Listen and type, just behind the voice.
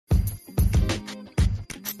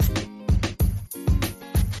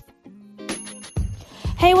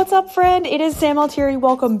Hey, what's up, friend? It is Sam Altieri.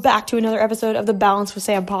 Welcome back to another episode of the Balance with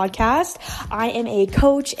Sam podcast. I am a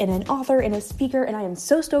coach and an author and a speaker, and I am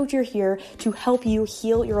so stoked you're here to help you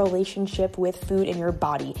heal your relationship with food and your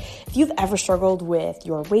body. If you've ever struggled with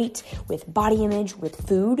your weight, with body image, with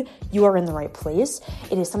food, you are in the right place.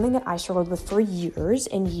 It is something that I struggled with for years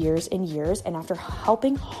and years and years, and after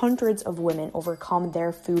helping hundreds of women overcome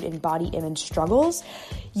their food and body image struggles,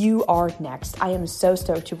 you are next. I am so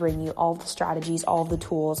stoked to bring you all the strategies, all the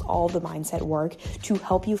tools, all the mindset work to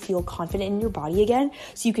help you feel confident in your body again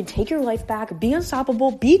so you can take your life back, be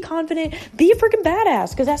unstoppable, be confident, be a freaking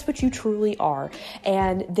badass, because that's what you truly are.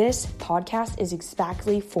 And this podcast is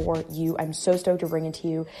exactly for you. I'm so stoked to bring it to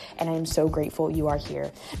you, and I am so grateful you are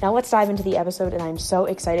here. Now let's dive into the episode, and I'm so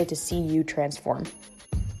excited to see you transform.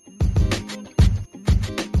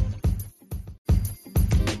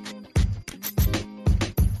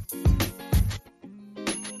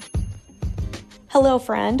 Hello,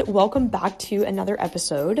 friend. Welcome back to another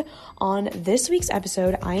episode. On this week's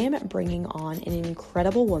episode, I am bringing on an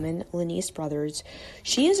incredible woman, Lenice Brothers.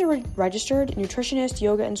 She is a registered nutritionist,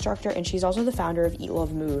 yoga instructor, and she's also the founder of Eat,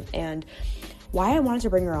 Love, Move. And why I wanted to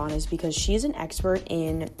bring her on is because she's an expert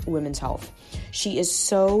in women's health. She is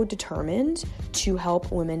so determined to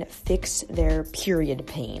help women fix their period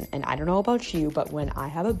pain. And I don't know about you, but when I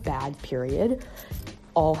have a bad period,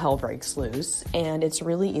 all hell breaks loose, and it's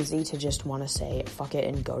really easy to just want to say fuck it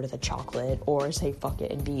and go to the chocolate, or say fuck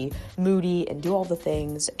it and be moody and do all the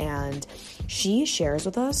things. And she shares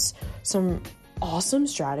with us some awesome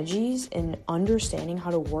strategies in understanding how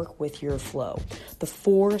to work with your flow, the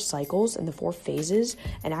 4 cycles and the 4 phases,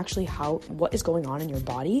 and actually what is going on in your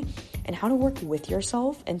body and how to work with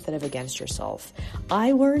yourself instead of against yourself.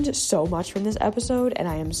 I learned so much from this episode, and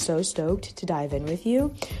I am so stoked to dive in with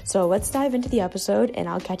you. So let's dive into the episode, and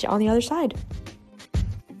I'll catch you on the other side.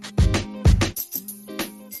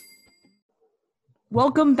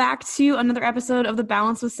 Welcome back to another episode of the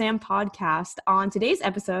Balance with Sam podcast. On today's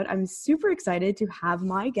episode, I'm super excited to have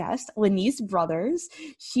my guest, Lenice Brothers.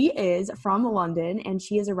 She is from London, and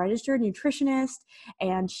she is a registered nutritionist,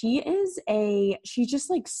 and she's just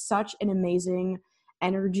like such an amazing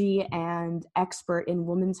energy and expert in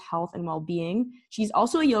women's health and well-being. She's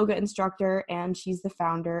also a yoga instructor, and she's the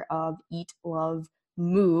founder of Eat, Love,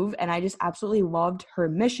 Move, and I just absolutely loved her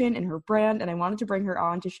mission and her brand, and I wanted to bring her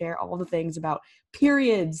on to share all the things about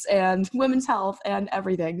periods and women's health and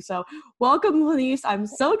everything. So welcome, Lenice. I'm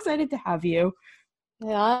so excited to have you.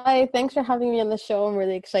 Hi, thanks for having me on the show. I'm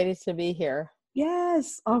really excited to be here.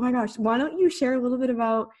 Yes. Oh my gosh. Why don't you share a little bit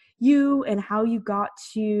about you and how you got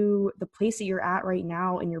to the place that you're at right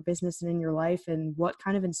now in your business and in your life, and what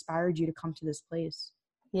kind of inspired you to come to this place?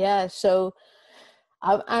 Yeah, so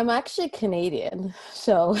I'm actually Canadian.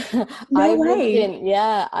 So No way.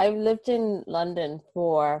 I've lived in London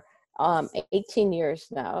for 18 years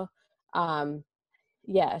now. So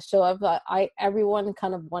everyone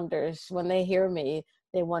kind of wonders when they hear me,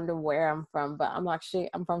 they wonder where I'm from, but I'm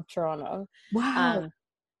from Toronto. Wow.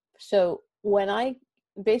 So when my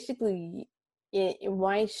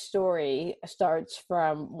story starts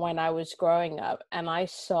from when I was growing up, and I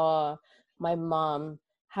saw my mom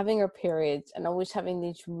having her periods and always having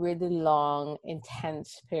these really long,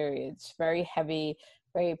 intense periods, very heavy,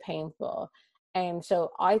 very painful. And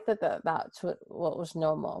so I thought that that's what was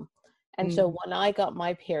normal. And so when I got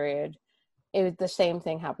my period, the same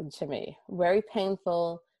thing happened to me. Very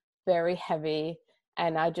painful, very heavy.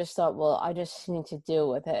 And I just thought, well, I just need to deal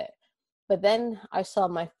with it. But then I saw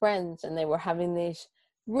my friends, and they were having these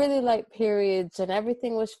really light periods, and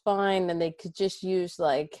everything was fine, and they could just use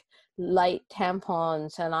like light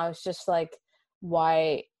tampons, and I was just like,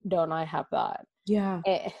 why don't I have that? Yeah.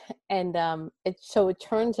 So it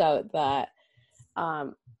turns out that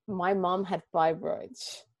my mom had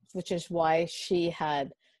fibroids, which is why she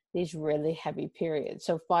had these really heavy periods.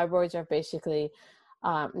 So fibroids are basically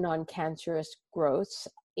non-cancerous growths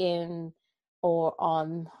in or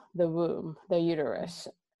on the womb, the uterus.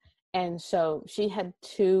 And so she had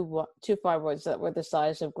two fibroids that were the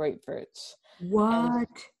size of grapefruits. What?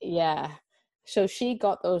 Yeah. So she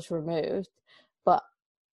got those removed, but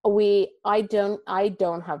I don't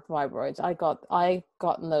have fibroids. I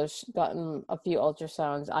gotten a few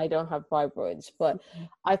ultrasounds. I don't have fibroids, but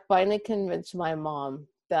I finally convinced my mom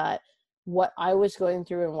that what I was going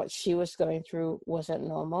through and what she was going through wasn't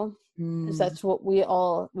normal. Because that's what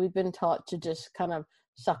we've been taught to just kind of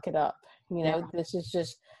suck it up. This is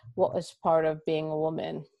just what is part of being a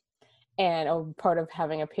woman or part of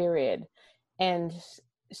having a period. And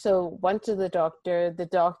so went to the doctor. The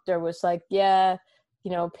doctor was like, yeah,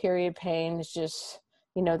 period pain is just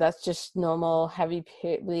that's just normal heavy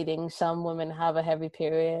bleeding. Some women have a heavy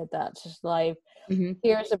period. That's just life. Mm-hmm.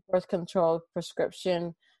 Here's a birth control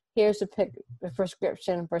prescription. Here's a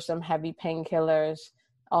prescription for some heavy painkillers.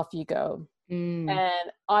 Off you go. Mm.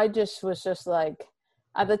 And I just was just like,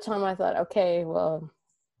 at the time I thought, okay, well,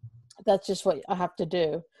 that's just what I have to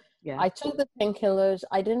do. Yeah. I took the painkillers.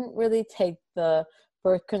 I didn't really take the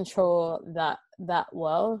birth control that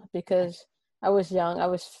well because I was young. I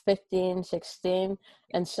was 15, 16.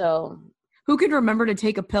 And so, Who could remember to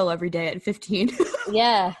take a pill every day at 15?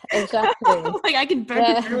 yeah, exactly. Like I could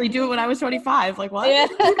barely do it when I was 25. Like what? Yeah.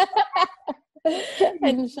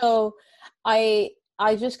 And so I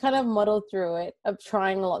just kind of muddled through it of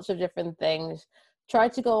trying lots of different things.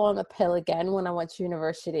 Tried to go on the pill again when I went to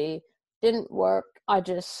university. Didn't work. I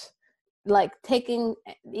just like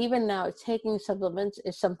even now taking supplements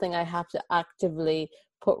is something I have to actively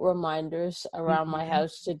put reminders around my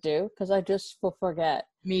house to do because I just will forget.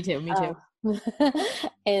 Me too.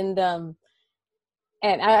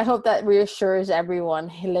 And I hope that reassures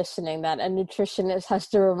everyone listening that a nutritionist has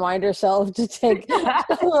to remind herself to take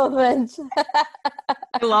supplements.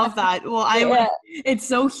 I love that. Well, it's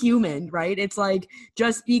so human, right? It's like,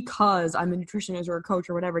 just because I'm a nutritionist or a coach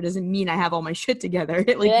or whatever doesn't mean I have all my shit together.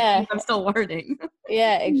 I'm still learning.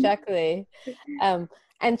 Yeah, exactly.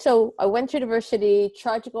 And so I went to university,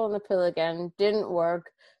 tried to go on the pill again, didn't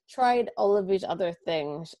work, tried all of these other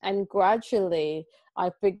things. And gradually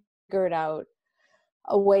I figured out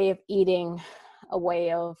a way of eating, a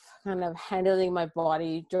way of kind of handling my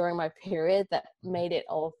body during my period that made it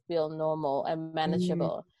all feel normal and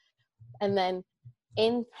manageable. And then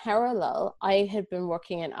in parallel, I had been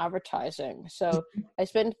working in advertising. So I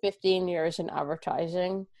spent 15 years in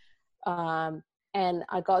advertising. And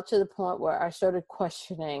I got to the point where I started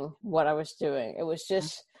questioning what I was doing. It was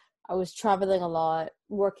just, I was traveling a lot,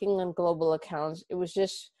 working on global accounts. It was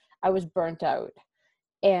just, I was burnt out.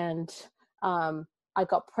 And I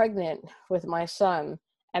got pregnant with my son,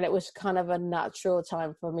 and it was kind of a natural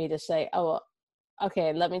time for me to say, oh,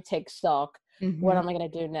 okay, let me take stock. What am I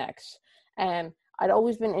going to do next? And I'd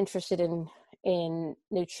always been interested in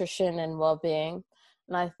nutrition and well-being.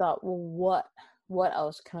 And I thought, well, what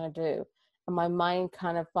else can I do? And my mind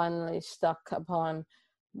kind of finally stuck upon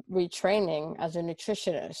retraining as a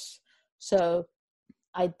nutritionist. So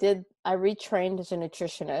I retrained as a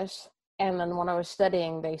nutritionist. And then when I was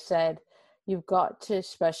studying, they said, you've got to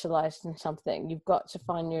specialize in something. You've got to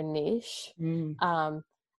find your niche.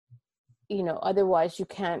 Otherwise you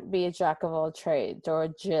can't be a jack of all trades or a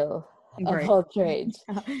Jill of all trades.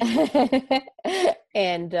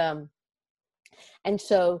 And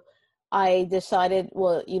so I decided,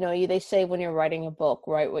 well, they say when you're writing a book,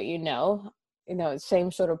 write what you know,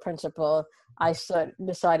 same sort of principle. I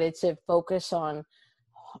decided to focus on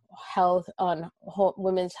health, on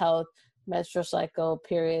women's health, menstrual cycle,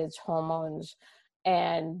 periods, hormones.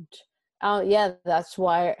 And that's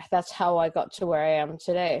how I got to where I am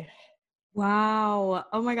today. Wow.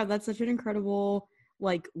 Oh my God. That's such an incredible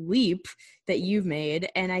leap that you've made.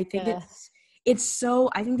 And I think it's so,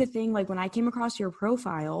 I think the thing, when I came across your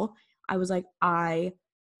profile, I was like, I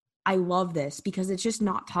love this because it's just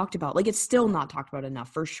not talked about. It's still not talked about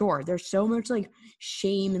enough, for sure. There's so much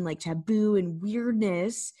shame and taboo and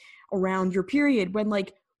weirdness around your period when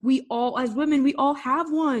we all, as women, we all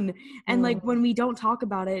have one. And when we don't talk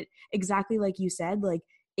about it, exactly like you said,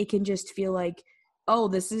 it can just feel like, oh,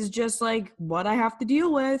 this is just what I have to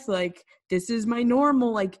deal with. This is my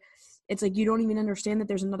normal. It's you don't even understand that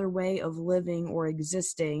there's another way of living or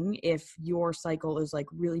existing if your cycle is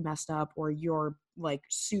really messed up, or you're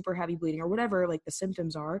super heavy bleeding, or whatever the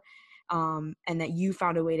symptoms are, and that you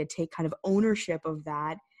found a way to take kind of ownership of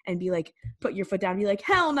that and be put your foot down and be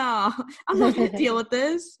hell no, I'm not gonna deal with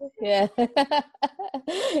this. Yeah.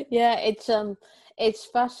 Yeah, it's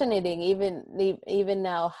fascinating even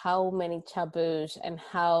now how many taboos and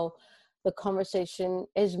how the conversation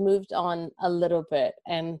has moved on a little bit.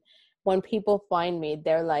 And when people find me,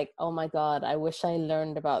 they're like, oh my God, I wish I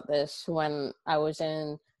learned about this when I was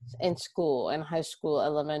in school, in high school,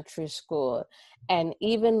 elementary school. And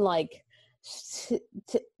even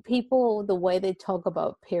people, the way they talk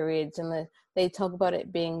about periods, and they talk about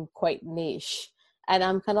it being quite niche. And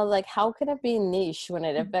I'm kind of like, how can it be niche when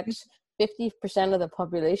it affects 50% of the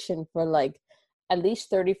population for at least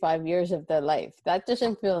 35 years of their life? That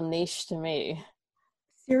doesn't feel niche to me.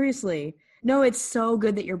 Seriously. No, it's so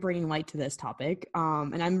good that you're bringing light to this topic.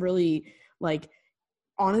 And I'm really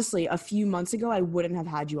honestly, a few months ago, I wouldn't have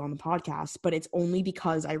had you on the podcast, but it's only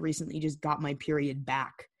because I recently just got my period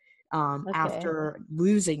back after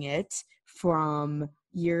losing it from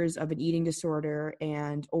years of an eating disorder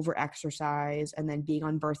and over exercise, and then being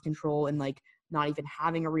on birth control and like not even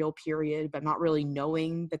having a real period, but not really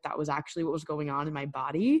knowing that that was actually what was going on in my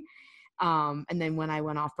body. And then when I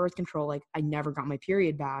went off birth control, like I never got my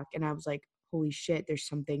period back. And I was like, holy shit, there's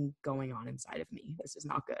something going on inside of me. This is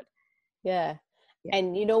not good. Yeah. Yeah.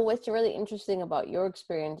 And you know what's really interesting about your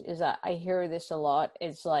experience is that I hear this a lot.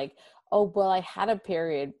 It's like, oh, well, I had a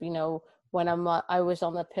period, you know, when I was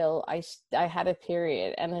on the pill, I had a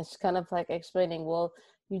period. And it's kind of like explaining, well,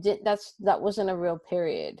 that wasn't a real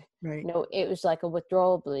period. Right. You know, it was like a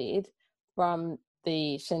withdrawal bleed from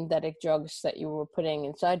the synthetic drugs that you were putting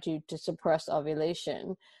inside you to suppress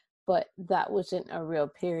ovulation, but that wasn't a real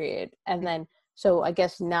period. And then, so I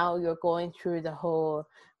guess now you're going through the whole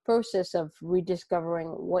process of rediscovering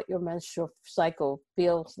what your menstrual cycle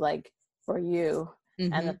feels like for you,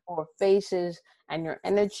 and the 4 phases, and your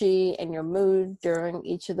energy and your mood during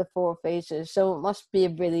each of the 4 phases. So it must be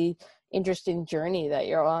a really interesting journey that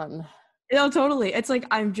you're on. No, totally. It's like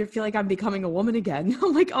I just feel like I'm becoming a woman again.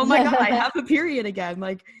 I'm like, oh my God, I have a period again.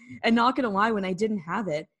 Like, and not gonna lie, when I didn't have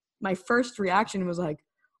it, my first reaction was like,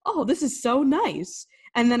 oh, this is so nice.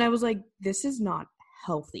 And then I was like, this is not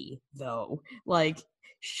healthy though. Like,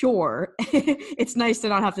 sure, it's nice to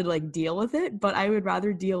not have to like deal with it, but I would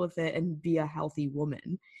rather deal with it and be a healthy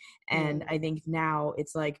woman. And I think now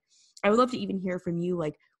it's like, I would love to even hear from you,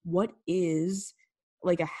 like, what is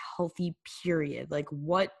like a healthy period? Like,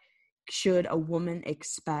 what should a woman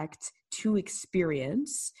expect to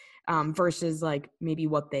experience versus like maybe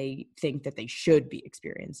what they think that they should be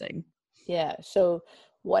experiencing? Yeah. So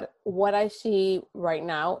what I see right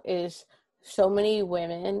now is so many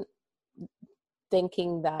women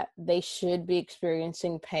thinking that they should be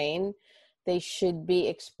experiencing pain, they should be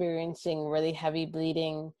experiencing really heavy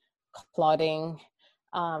bleeding, clotting,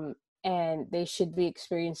 um, and they should be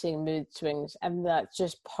experiencing mood swings, and that's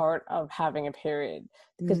just part of having a period,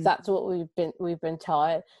 because that's what we've been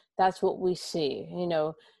taught. That's what we see. You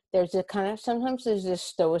know, there's a kind of, sometimes there's this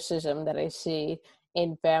stoicism that I see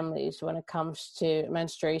in families when it comes to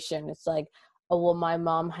menstruation. It's like, oh well, my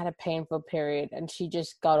mom had a painful period and she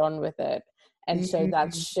just got on with it, and so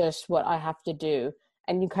that's just what I have to do.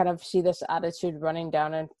 And you kind of see this attitude running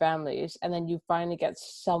down in families, and then you finally get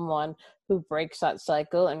someone who breaks that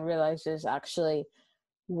cycle and realizes actually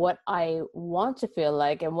what I want to feel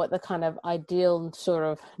like and what the kind of ideal sort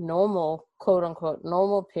of normal, quote unquote,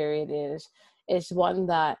 normal period is one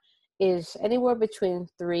that is anywhere between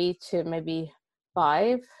 3 to maybe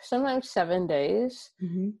 5, sometimes 7 days.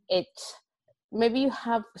 It's maybe you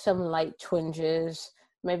have some light twinges,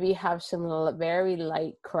 maybe you have some very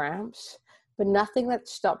light cramps, but nothing that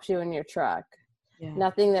stops you in your track. Yeah.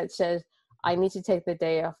 Nothing that says, I need to take the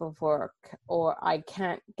day off of work, or I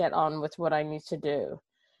can't get on with what I need to do.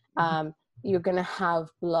 You're going to have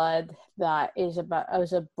blood that is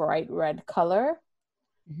a bright red color.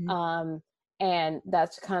 And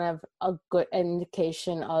that's kind of a good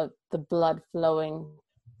indication of the blood flowing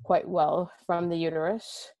quite well from the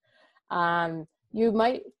uterus. You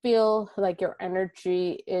might feel like your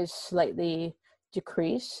energy is slightly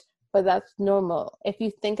decreased, but that's normal if you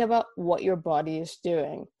think about what your body is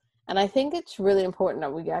doing. And I think it's really important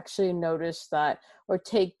that we actually notice that, or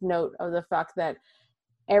take note of the fact that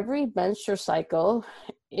every menstrual cycle,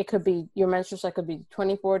 your menstrual cycle could be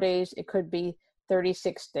 24 days, it could be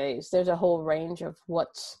 36 days. There's a whole range of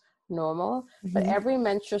what's normal, but every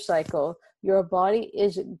menstrual cycle, your body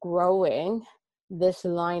is growing this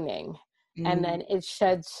lining, and then it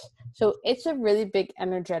sheds. So it's a really big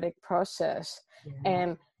energetic process.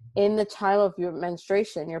 And in the time of your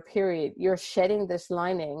menstruation, your period, you're shedding this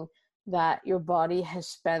lining that your body has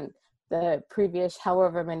spent the previous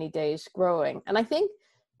however many days growing. And I think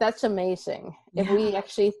that's amazing. If we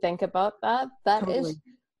actually think about that, that is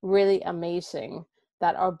really amazing,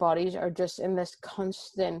 that our bodies are just in this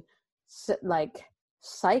constant like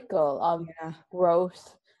cycle of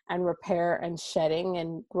growth and repair and shedding,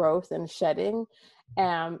 and growth and shedding.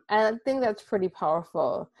 And I think that's pretty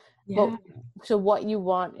powerful. But so what you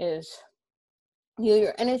want is,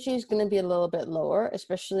 your energy is going to be a little bit lower,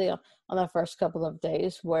 especially on the first couple of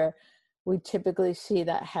days, where we typically see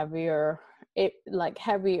that heavier,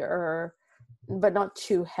 but not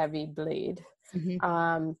too heavy bleed.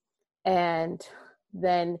 And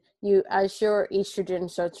then as your estrogen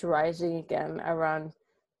starts rising again around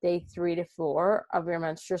day 3 to 4 of your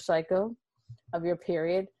menstrual cycle, of your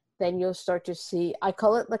period, then you'll start to see, I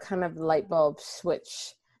call it the kind of light bulb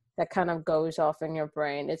switch that kind of goes off in your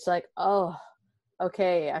brain. It's like, oh,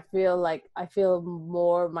 okay, I feel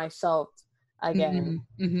more myself again.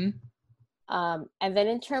 And then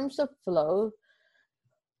in terms of flow,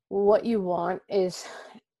 what you want is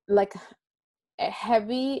like a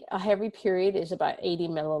heavy period is about 80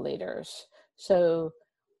 milliliters. So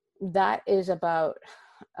that is about,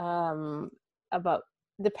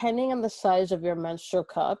 depending on the size of your menstrual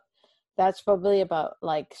cup, that's probably about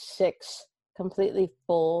like 6 completely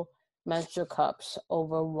full menstrual cups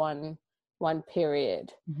over one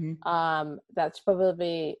period. That's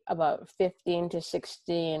probably about 15 to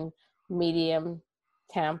 16 medium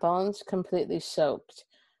tampons completely soaked.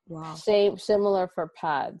 Wow. Similar for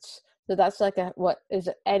pads. So that's like what is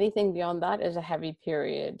anything beyond that is a heavy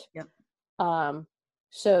period. Yep.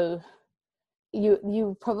 So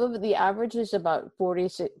you probably, the average is about 40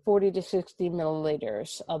 to 60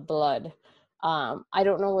 milliliters of blood. I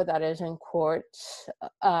don't know what that is in quarts.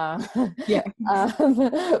 Yeah.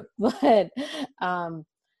 But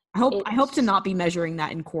I hope to not be measuring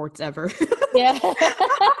that in quarts ever. Yeah.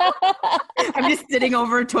 I'm just sitting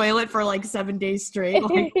over a toilet for like 7 days straight,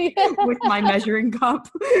 like with my measuring cup.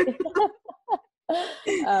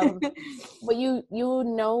 But you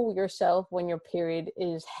know yourself when your period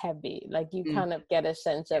is heavy, like you kind of get a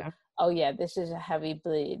sense of, oh yeah, this is a heavy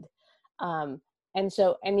bleed. And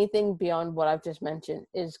so anything beyond what I've just mentioned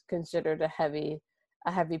is considered a heavy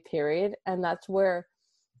period. And that's where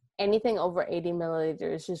anything over 80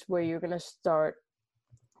 milliliters is where you're going to start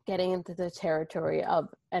getting into the territory of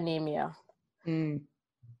anemia.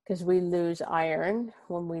 Because we lose iron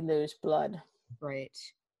when we lose blood. Right.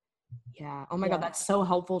 Yeah. Oh my God, that's so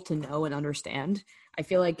helpful to know and understand. I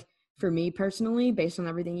feel like for me personally, based on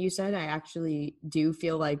everything you said, I actually do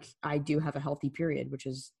feel like I do have a healthy period, which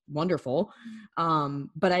is wonderful.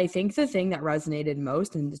 But I think the thing that resonated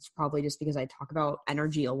most, and it's probably just because I talk about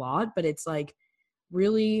energy a lot, but it's like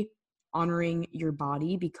really honoring your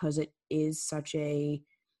body, because it is such a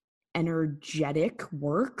energetic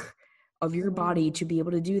work of your body to be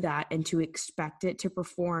able to do that, and to expect it to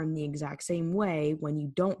perform the exact same way when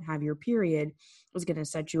you don't have your period is going to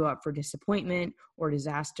set you up for disappointment or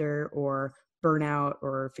disaster or burnout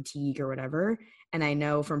or fatigue or whatever. And I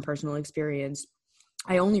know from personal experience,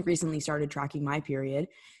 I only recently started tracking my period.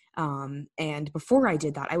 And before I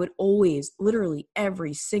did that, I would always, literally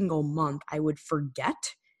every single month, I would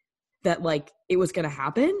forget that like it was going to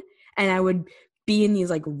happen. And I would be in these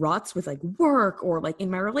like ruts with like work or like in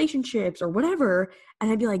my relationships or whatever.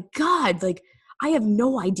 And I'd be like, God, like I have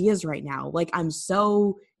no ideas right now. Like I'm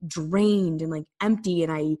so drained and like empty,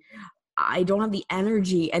 and I don't have the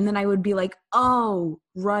energy. And then I would be like, oh,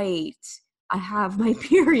 right, I have my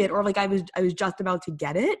period. Or like I was just about to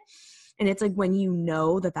get it. And it's like, when you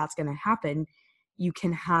know that that's going to happen, you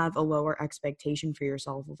can have a lower expectation for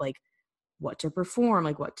yourself of like what to perform,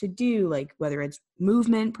 like what to do, like whether it's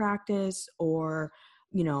movement practice or,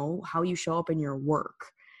 you know, how you show up in your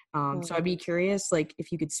work. So I'd be curious, like,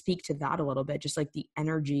 if you could speak to that a little bit, just like the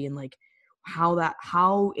energy and like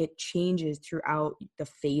how it changes throughout the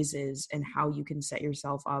phases, and how you can set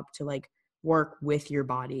yourself up to like work with your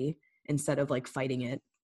body instead of like fighting it.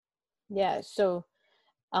 Yeah. So,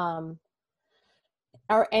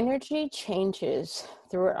 our energy changes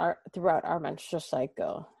throughout our menstrual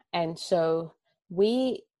cycle. And so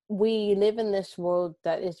we live in this world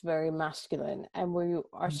that is very masculine, and we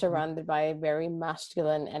are surrounded by a very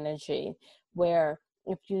masculine energy, where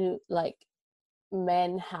if you like,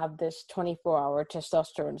 men have this 24-hour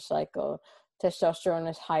testosterone cycle. Testosterone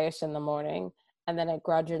is highest in the morning, and then it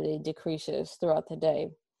gradually decreases throughout the day.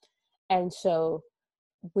 And so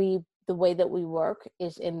the way that we work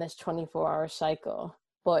is in this 24-hour cycle.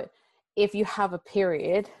 But if you have a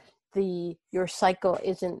period, your cycle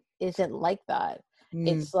isn't like that.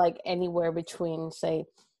 It's like anywhere between, say,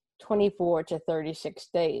 24 to 36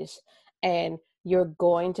 days. And you're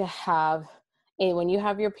going to have, and when you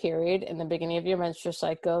have your period in the beginning of your menstrual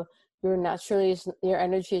cycle, your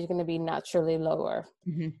energy is going to be naturally lower.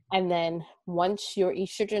 And then once your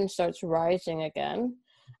estrogen starts rising again,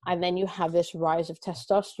 and then you have this rise of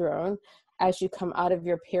testosterone as you come out of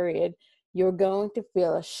your period, you're going to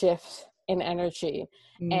feel a shift in energy.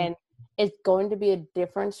 And it's going to be a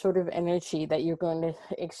different sort of energy that you're going to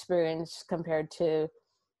experience compared to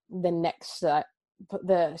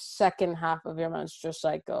the second half of your menstrual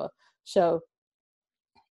cycle. So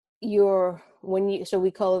we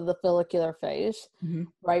call it the follicular phase,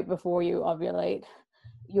 right before you ovulate,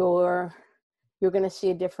 you're going to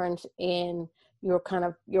see a difference in your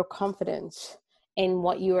confidence in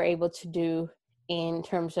what you are able to do in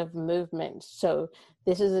terms of movement. So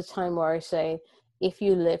this is a time where I say, if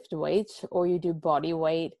you lift weights or you do body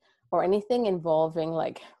weight or anything involving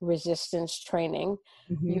like resistance training,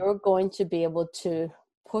 you're going to be able to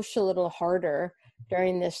push a little harder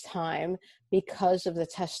during this time because of the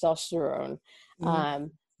testosterone.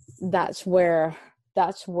 that's where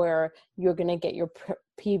you're going to get your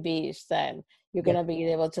PBs. Then you're going to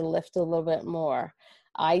be able to lift a little bit more.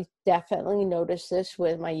 I definitely noticed this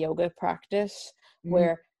with my yoga practice,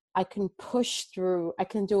 where I can push through, I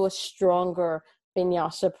can do a stronger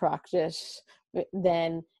vinyasa practice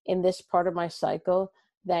than in this part of my cycle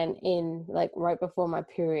than in like right before my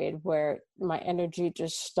period, where my energy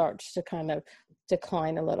just starts to kind of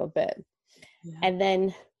decline a little bit. And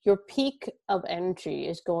then your peak of energy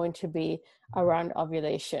is going to be around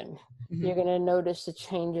ovulation. You're going to notice the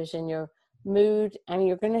changes in your mood, and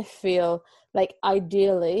you're going to feel like,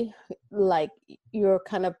 ideally, like your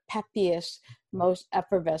kind of peppiest, most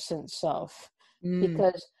effervescent self,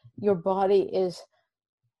 because your body is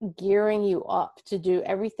gearing you up to do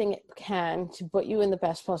everything it can to put you in the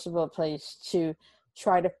best possible place to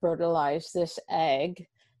try to fertilize this egg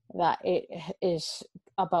that it is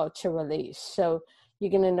about to release. So you're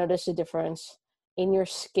going to notice a difference in your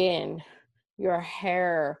skin, your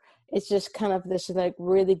hair. It's just kind of this like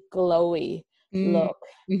really glowy look.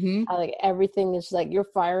 Like everything is like you're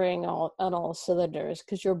firing on all cylinders,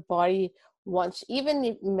 because your body wants, even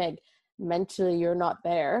if mentally you're not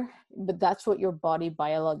there, but that's what your body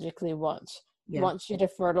biologically wants. Wants you to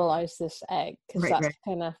fertilize this egg, because that's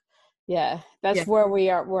kind of that's where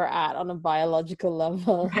we're at on a biological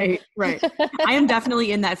level. Right. I am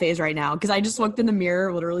definitely in that phase right now, because I just looked in the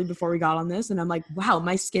mirror literally before we got on this, and I'm like, wow,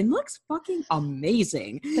 my skin looks fucking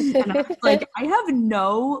amazing. And I was like, I have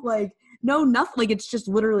no nothing, like it's just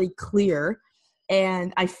literally clear,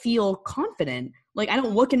 and I feel confident. Like I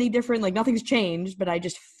don't look any different, like nothing's changed, but I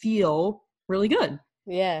just feel really good.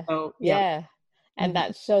 So, And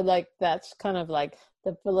that's kind of like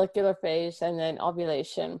the follicular phase, and then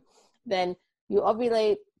ovulation. Then you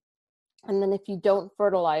ovulate, and then if you don't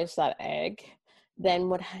fertilize that egg,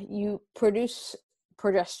 then you produce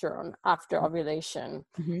progesterone after ovulation.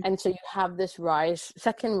 And so you have this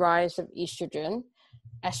second rise of estrogen,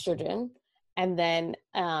 and then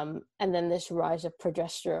this rise of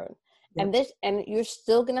progesterone. And you're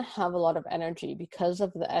still going to have a lot of energy because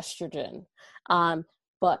of the estrogen,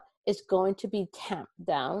 but it's going to be tamped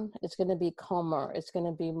down. It's going to be calmer. It's going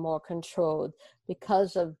to be more controlled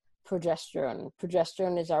because of progesterone.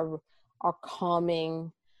 Progesterone is our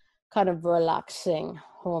calming, kind of relaxing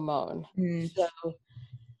hormone. So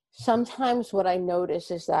sometimes what I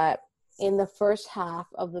notice is that in the first half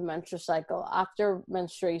of the menstrual cycle, after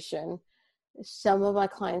menstruation, some of my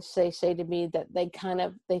clients say to me that they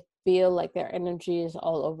feel like their energy is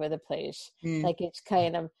all over the place. Like it's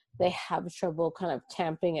kind of, they have trouble kind of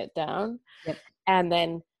tamping it down. And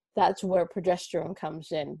then that's where progesterone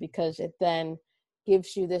comes in, because it then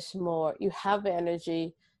gives you this more, you have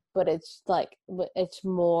energy, but it's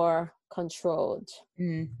more controlled.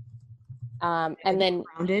 And then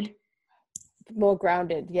grounded. More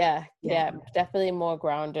grounded. Yeah, definitely more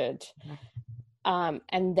grounded.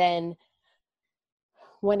 And then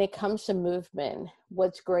when it comes to movement,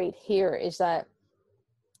 what's great here is that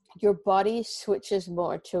your body switches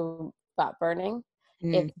more to fat burning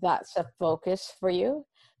if that's a focus for you.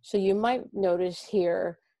 So you might notice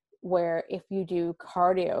here where if you do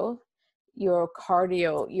cardio, you're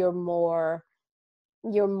more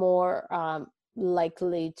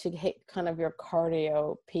likely to hit kind of your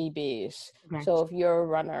cardio PBs. So if you're a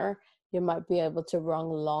runner, you might be able to run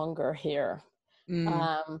longer here.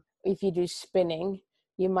 If you do spinning,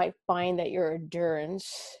 you might find that your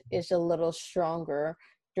endurance is a little stronger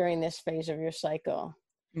during this phase of your cycle.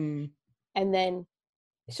 And then,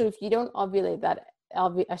 so if you don't if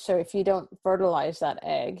you don't fertilize that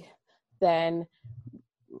egg, then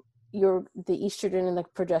the estrogen and the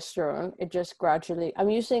progesterone, it just gradually, I'm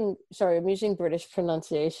using British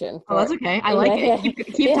pronunciation. That's okay. I like it.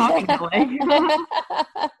 Keep talking that way.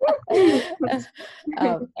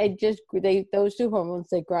 Those two hormones,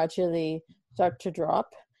 they gradually start to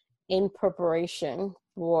drop in preparation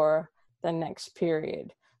for the next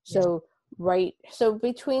period. So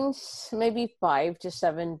between maybe 5 to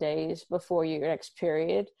 7 days before your next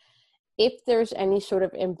period, if there's any sort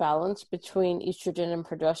of imbalance between estrogen and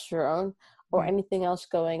progesterone or anything else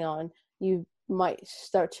going on, you might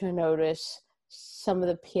start to notice some of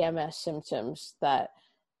the PMS symptoms that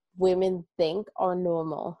women think are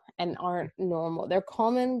normal and aren't normal. They're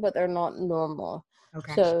common, but they're not normal.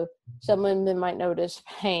 So some women might notice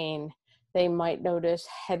pain. They might notice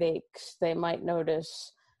headaches. They might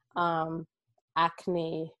notice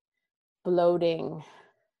acne, bloating,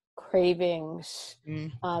 cravings,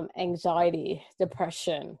 anxiety,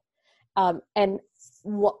 depression. And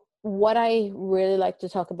what I really like to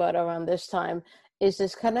talk about around this time is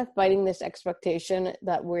this kind of fighting this expectation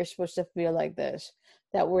that we're supposed to feel like this.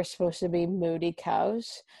 that we're supposed to be moody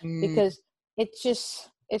cows, Mm, because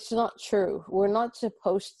it's not true. We're not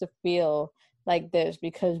supposed to feel like this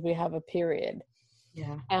because we have a period.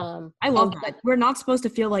 yeah. I love And that. We're not supposed to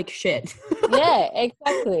feel like shit. yeah,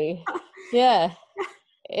 exactly. Yeah.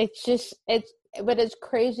 But it's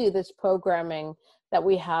crazy, this programming that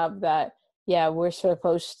we have, that yeah, we're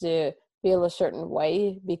supposed to feel a certain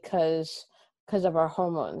way because of our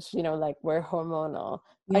hormones, like we're hormonal.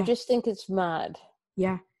 I Yeah. just think it's mad.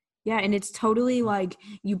 Yeah. Yeah. And it's totally like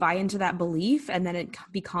you buy into that belief and then it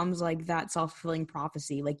becomes like that self-fulfilling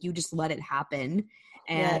prophecy. Like you just let it happen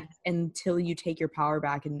Yeah, and until you take your power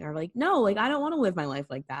back and are like, no, like I don't want to live my life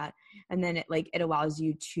like that. And then it allows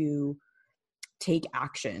you to take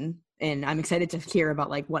action. And I'm excited to hear about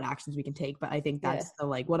like what actions we can take. But I think yeah, that's the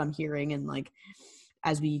like what I'm hearing. And like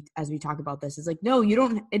as we talk about this, is like, no, you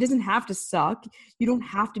don't, it doesn't have to suck. You don't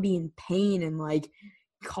have to be in pain and like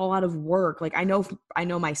call out of work. Like I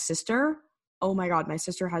know my sister, oh my god, my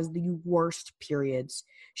sister has the worst periods.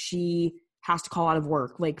 She has to call out of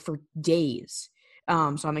work like for days.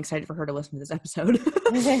 So I'm excited for her to listen to this episode.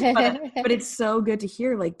 But it's so good to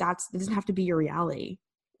hear like it doesn't have to be your reality.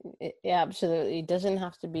 yeah, absolutely. It doesn't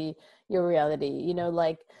have to be your reality.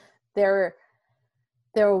 Like there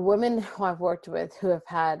there are women who I've worked with who have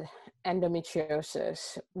had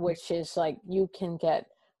endometriosis, which is like you can get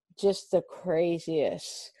just the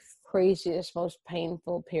craziest, most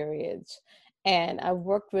painful periods. And I've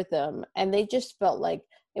worked with them, and they just felt like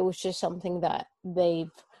it was just something that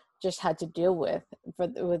they've just had to deal with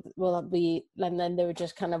and then they were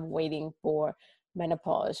just kind of waiting for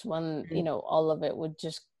menopause when all of it would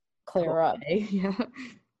just Go clear up. away. Yeah.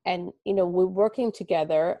 And we're working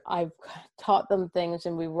together. I've taught them things,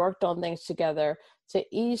 and we worked on things together to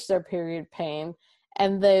ease their period pain.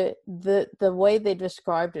 And the way they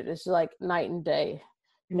described it is like night and day.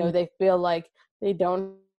 Mm, They feel like they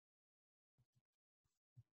don't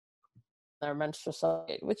their menstrual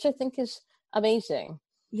cycle, which I think is amazing.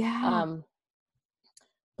 yeah. um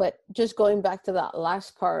But just going back to that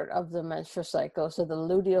last part of the menstrual cycle, so the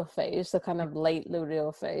luteal phase, the kind of late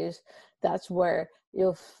luteal phase, that's where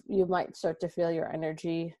you might start to feel your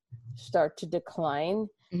energy start to decline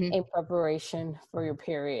Mhm. in preparation for your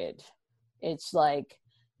period. It's like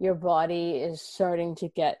your body is starting to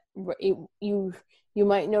get you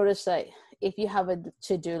might notice that if you have a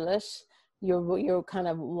to-do list, you're kind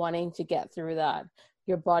of wanting to get through that.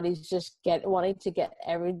 Your body's just wanting to get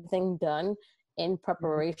everything done in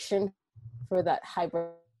preparation for that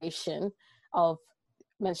hibernation of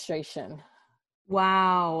menstruation.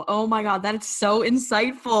 Wow. Oh my God. That's so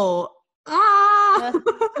insightful. Ah!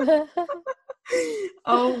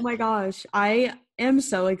 Oh my gosh. I am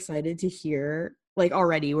so excited to hear, like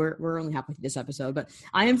already we're only halfway through this episode, but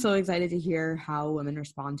I am so excited to hear how women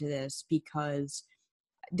respond to this because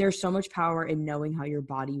there's so much power in knowing how your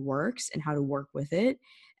body works and how to work with it.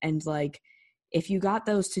 And like, if you got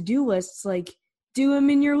those to-do lists, like do them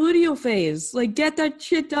in your luteal phase, like get that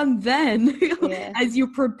shit done then Yeah. as you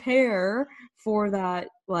prepare for that,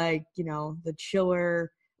 like, the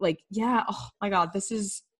chiller, like, yeah. Oh my God, it's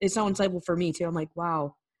so insightful for me too. I'm like,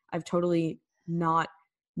 wow, I've totally not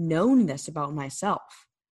known this about myself.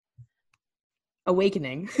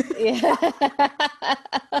 Awakening. Yeah.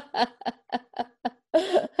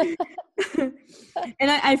 And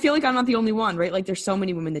I feel like I'm not the only one, right? Like there's so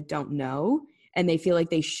many women that don't know and they feel like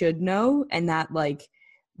they should know, and that like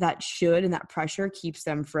that should and that pressure keeps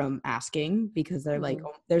them from asking because they're like, Mhm.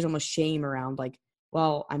 oh, there's almost shame around like,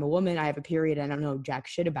 well, I'm a woman, I have a period, I don't know jack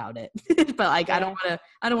shit about it. But like Yeah.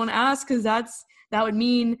 I don't want to ask because that would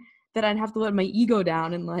mean that I'd have to let my ego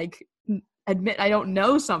down and like admit I don't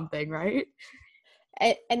know something, right?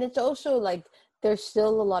 And it's also like there's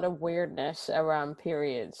still a lot of weirdness around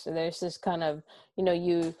periods. So there's this kind of,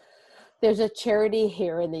 there's a charity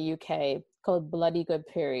here in the UK called Bloody Good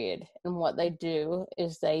Period. And what they do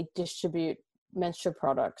is they distribute menstrual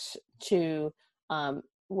products to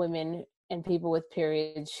women and people with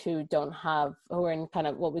periods who are in kind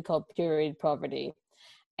of what we call period poverty.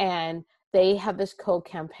 And they have this cool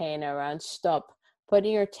campaign around stop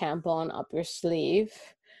putting your tampon up your sleeve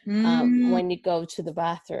Mm, when you go to the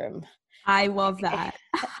bathroom. I love that.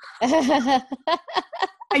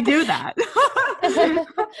 I do that.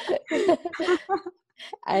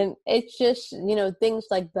 And it's just things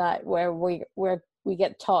like that where we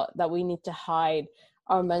get taught that we need to hide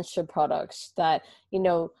our menstrual products, that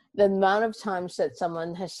the amount of times that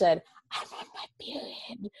someone has said I'm on my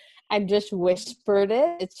period and just whispered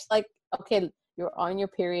it, it's like, okay, you're on your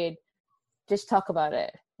period, just talk about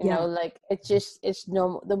it. Yeah. Like it's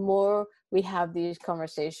normal. The more we have these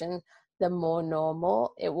conversations, the more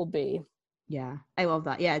normal it will be. Yeah, I love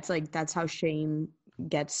that. Yeah, it's like that's how shame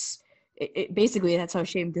gets basically that's how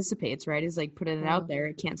shame dissipates, right? Is like putting it out there,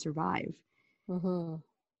 it can't survive. Mm-hmm.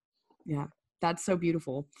 Yeah, that's so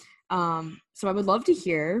beautiful. So I would love to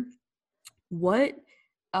hear what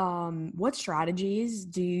what strategies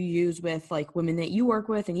do you use with like women that you work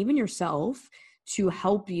with and even yourself to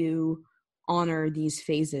help you honor these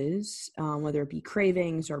phases, whether it be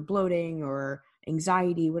cravings or bloating or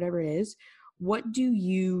anxiety, whatever it is. What do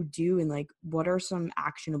you do, and like what are some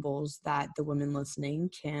actionables that the women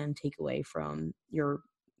listening can take away from your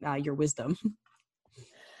wisdom?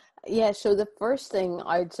 Yeah, so the first thing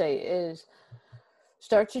I'd say is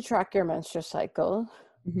start to track your menstrual cycle.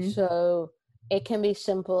 Mm-hmm. So it can be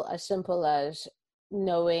simple as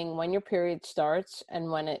knowing when your period starts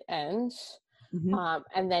and when it ends. Mm-hmm.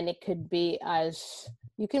 And then it could be as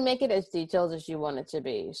you can make it as detailed as you want it to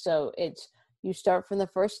be. So it's you start from the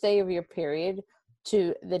first day of your period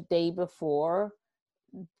to the day before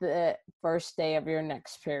the first day of your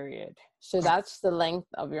next period. So that's the length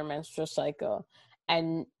of your menstrual cycle.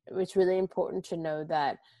 And it's really important to know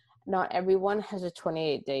that not everyone has a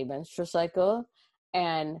 28-day menstrual cycle,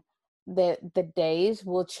 and the days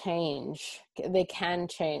will change. They can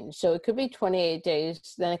change. So it could be 28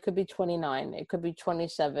 days, then it could be 29, it could be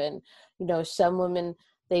 27. Some women,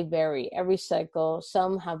 they vary every cycle.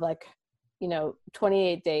 Some have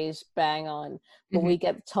 28 days bang on, but Mm-hmm. we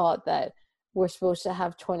get taught that we're supposed to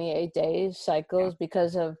have 28 days Yeah. cycles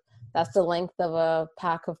because of that's the length of a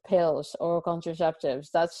pack of pills, oral contraceptives.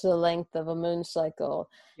 That's the length of a moon cycle.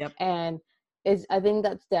 Yep. And I think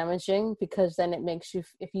that's damaging, because then it makes you,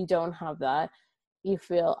 if you don't have that, you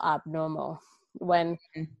feel abnormal, when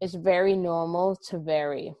it's very normal to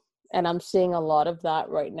vary. And I'm seeing a lot of that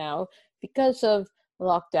right now because of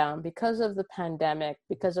lockdown, because of the pandemic,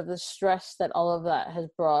 because of the stress that all of that has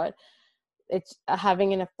brought. It's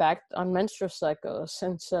having an effect on menstrual cycles.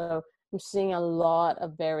 And so I'm seeing a lot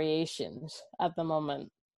of variations at the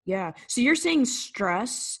moment. Yeah. So you're saying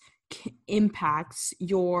stress impacts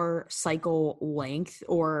your cycle length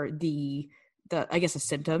or the I guess the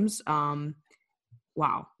symptoms.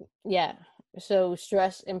 Wow. Yeah. So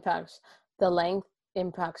stress impacts the length,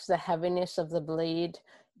 impacts the heaviness of the bleed.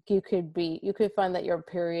 You could find that your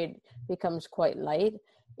period becomes quite light.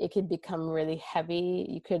 It could become really heavy.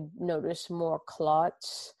 You could notice more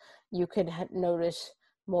clots. You could notice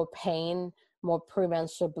more pain, more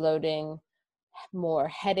premenstrual bloating, more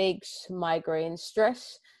headaches, migraines.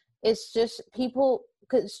 Stress, it's just people,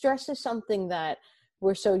 because stress is something that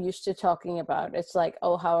we're so used to talking about. It's like,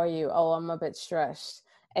 oh, how are you? Oh, I'm a bit stressed.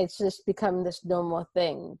 It's just become this normal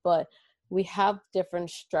thing. But we have different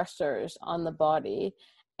stressors on the body,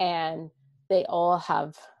 and they all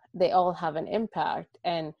have an impact.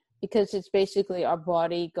 And because it's basically our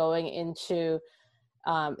body going into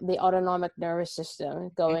the autonomic nervous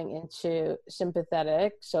system going into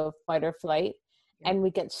sympathetic, so fight or flight, Yep. and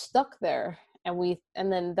we get stuck there, and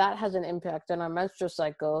then that has an impact on our menstrual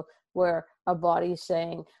cycle, where our body's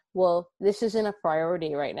saying, well, this isn't a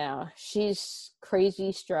priority right now. She's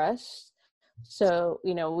crazy stressed, so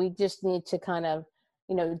we just need to kind of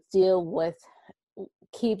deal with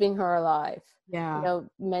keeping her alive. Yeah.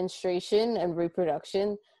 Menstruation and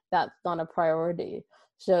reproduction, that's not a priority.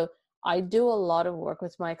 So I do a lot of work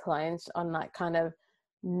with my clients on that kind of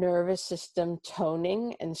nervous system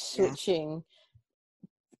toning and Yeah. switching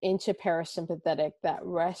into parasympathetic, that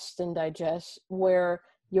rest and digest, where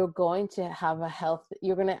you're going to have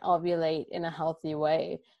you're going to ovulate in a healthy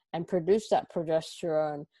way and produce that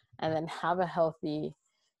progesterone, and then have a healthy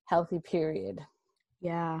period.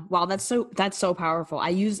 Yeah. Wow, that's so powerful.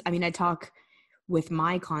 I talk with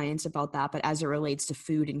my clients about that, but as it relates to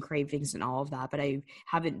food and cravings and all of that, but I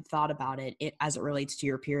haven't thought about it as it relates to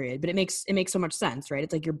your period. But it makes so much sense, right?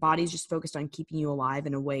 It's like your body's just focused on keeping you alive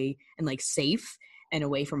in a way, and like safe and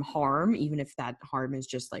away from harm, even if that harm is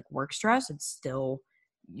just like work stress. It's still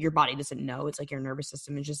your body doesn't know. It's like your nervous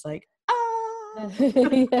system is just like, ah.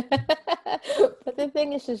 Yeah. But the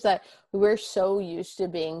thing is that we're so used to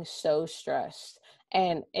being so stressed.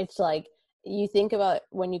 And it's like, you think about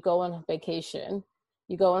when you go on vacation,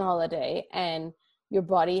 you go on holiday, and your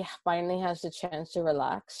body finally has the chance to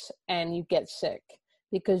relax, and you get sick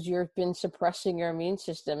because you've been suppressing your immune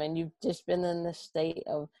system, and you've just been in this state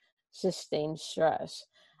of sustained stress.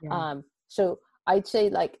 Yeah. So I'd say,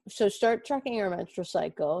 so start tracking your menstrual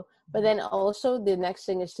cycle. But then also the next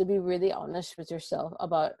thing is to be really honest with yourself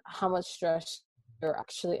about how much stress you're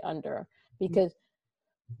actually under, because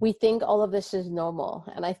we think all of this is normal.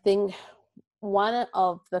 And I think one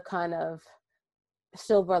of the kind of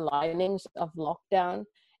silver linings of lockdown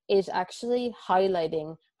is actually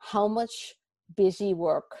highlighting how much busy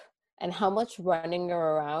work and how much running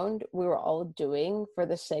around we were all doing for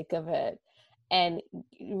the sake of it. And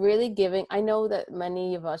really giving, I know that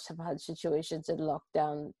many of us have had situations in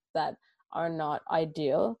lockdown that are not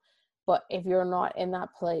ideal, but if you're not in that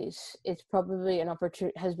place, it's probably an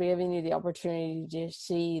opportunity, has been giving you the opportunity to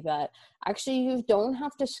see that actually you don't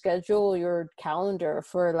have to schedule your calendar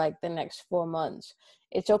for like the next 4 months.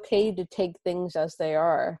 It's okay to take things as they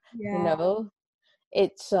are, you Yeah. know?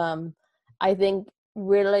 It's, I think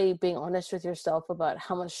really being honest with yourself about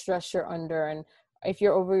how much stress you're under, and if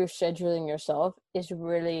you're over scheduling yourself, is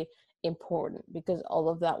really important, because all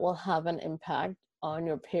of that will have an impact on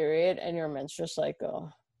your period and your menstrual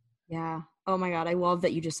cycle. Yeah. Oh my God. I love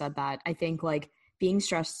that you just said that. I think like being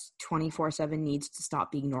stressed 24/7 needs to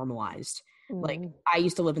stop being normalized. Like Mm. I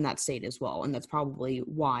used to live in that state as well. And that's probably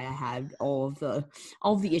why I had all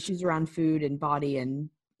of the issues around food and body and,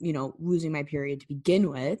 losing my period to begin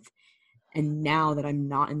with. And now that I'm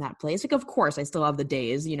not in that place, like, of course I still have the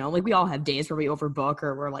days, like we all have days where we overbook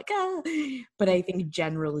or we're like, but I think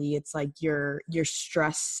generally it's like your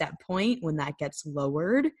stress set point, when that gets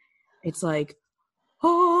lowered, it's like,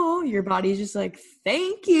 oh, your body's just like,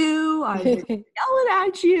 thank you. I've been yelling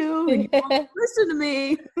at you and you won't listen to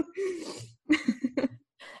me.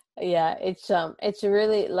 Yeah, it's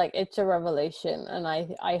really like, it's a revelation, and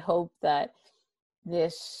I hope that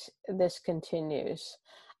this continues.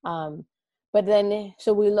 Um, but then,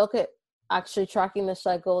 so we look at actually tracking the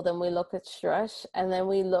cycle, then we look at stress, and then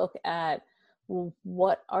we look at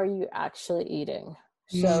what are you actually eating.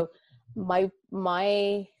 Mm. So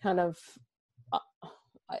my kind of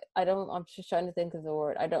I don't, I'm just trying to think of the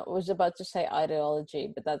word. I was about to say ideology,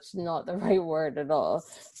 but that's not the right word at all.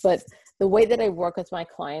 But the way that I work with my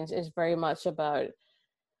clients is very much about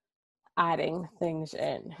adding things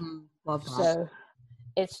in. Love that. So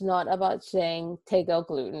it's not about saying take out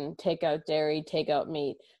gluten, take out dairy, take out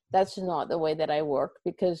meat. That's not the way that I work,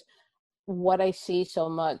 because what I see so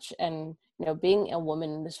much, and being a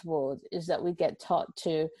woman in this world, is that we get taught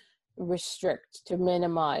to restrict, to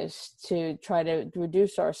minimize, to try to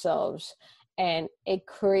reduce ourselves, and it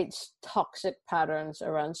creates toxic patterns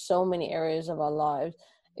around so many areas of our lives,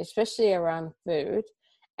 especially around food.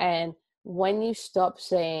 And when you stop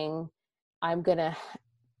saying I'm gonna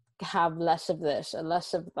have less of this and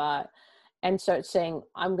less of that, and start saying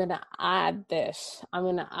I'm gonna add this, I'm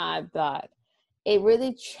gonna add that, it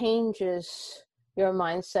really changes your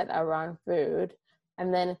mindset around food.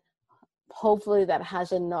 And then hopefully that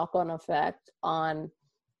has a knock-on effect on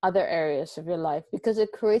other areas of your life, because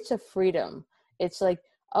it creates a freedom. It's like,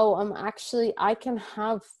 oh, I can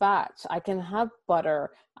have fats, I can have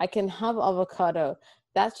butter, I can have avocado,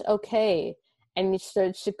 that's okay. And it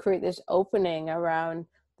starts to create this opening around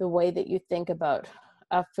the way that you think about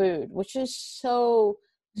food, which is so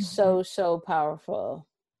powerful.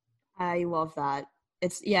 I love that.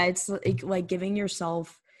 It's like giving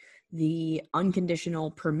yourself the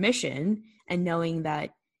unconditional permission and knowing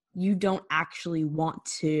that you don't actually want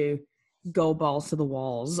to go balls to the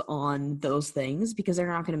walls on those things because they're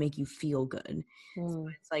not going to make you feel good. So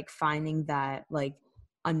it's like finding that like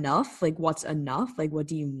enough, like what's enough, like what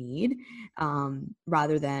do you need,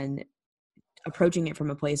 rather than approaching it from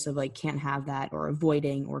a place of like can't have that or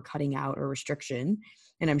avoiding or cutting out or restriction.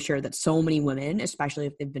 And I'm sure that so many women, especially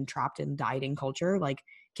if they've been trapped in dieting culture, like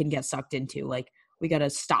can get sucked into like, we got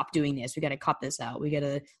to stop doing this, we got to cut this out, we got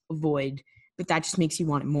to avoid, but that just makes you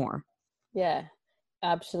want it more. Yeah,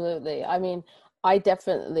 absolutely. I mean, I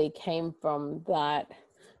definitely came from that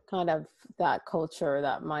kind of, that culture,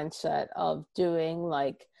 that mindset of doing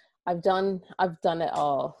like, I've done it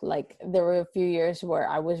all. Like there were a few years where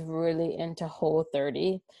I was really into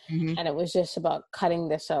Whole30, Mm-hmm. and it was just about cutting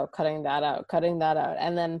this out, cutting that out, cutting that out,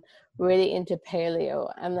 and then really into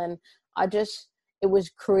paleo. And then it was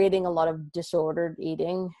creating a lot of disordered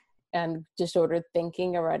eating and disordered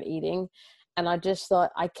thinking around eating. And I just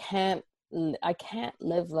thought, I can't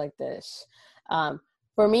live like this.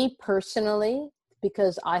 For me personally,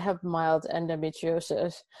 because I have mild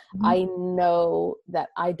endometriosis, Mm-hmm. I know that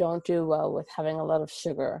I don't do well with having a lot of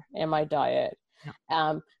sugar in my diet.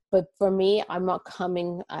 Yeah. But for me, I'm not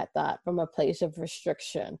coming at that from a place of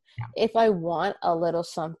restriction. Yeah. If I want a little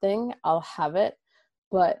something, I'll have it.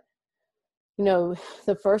 But,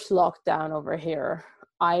 the first lockdown over here,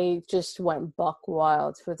 I just went buck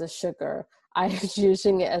wild with the sugar. I was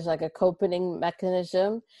using it as like a coping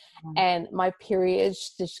mechanism, and my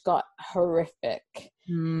periods just got horrific.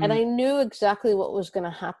 And I knew exactly what was going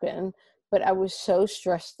to happen, but I was so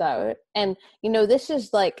stressed out. And, you know, this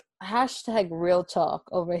is like hashtag real talk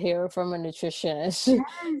over here from a nutritionist.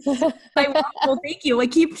 Yes. I love, well, thank you.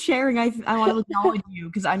 Like, keep sharing. I want to acknowledge you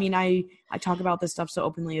because I mean, I talk about this stuff so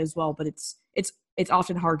openly as well, but it's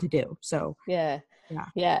often hard to do. So Yeah. yeah.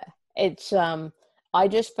 Yeah. It's, I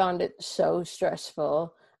just found it so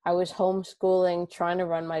stressful. I was homeschooling, trying to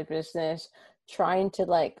run my business, trying to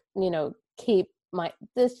like, you know, keep my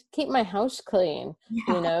house clean, you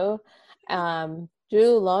Yeah. know,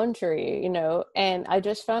 do laundry, you know, and I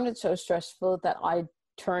just found it so stressful that I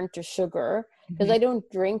turned to sugar because Hmm. I don't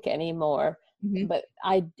drink anymore. Hmm. But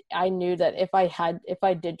I knew that if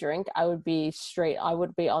I did drink, I would be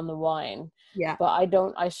on the wine. Yeah. But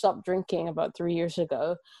I stopped drinking about 3 years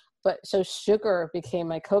ago. But so sugar became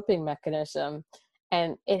my coping mechanism,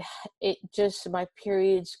 and it just, my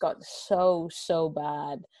periods got so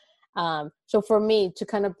bad. So for me, to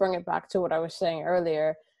kind of bring it back to what I was saying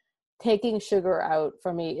earlier, taking sugar out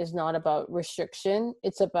for me is not about restriction.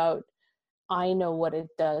 It's about, I know what it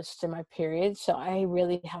does to my period. So I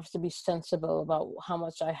really have to be sensible about how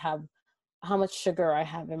much sugar I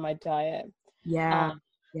have in my diet. Yeah. Um,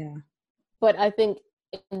 Yeah. but I think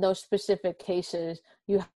in those specific cases,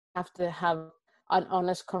 you have to have an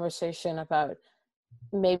honest conversation about,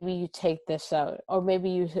 maybe you take this out or maybe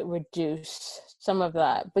you reduce some of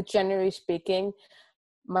that. But generally speaking,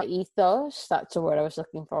 my ethos, that's the word I was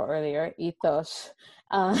looking for earlier, ethos,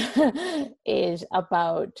 uh, is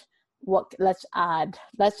about let's add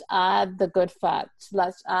the good fats,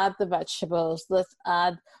 let's add the vegetables, let's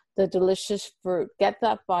add the delicious fruit, get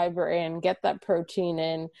that fiber in, get that protein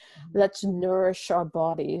in, let's nourish our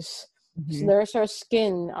bodies, Hmm. nourish our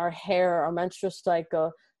skin, our hair, our menstrual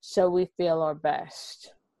cycle, so we feel our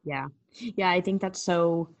best. Yeah. Yeah. I think it's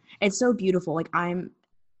so beautiful. Like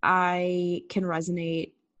I can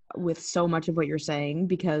resonate with so much of what you're saying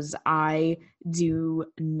because I do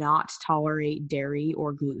not tolerate dairy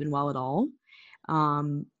or gluten well at all.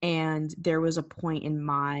 And there was a point in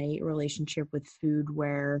my relationship with food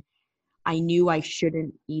where I knew I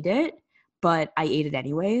shouldn't eat it, but I ate it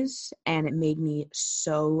anyways, and it made me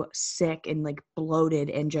so sick and like bloated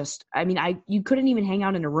and just, I mean, you couldn't even hang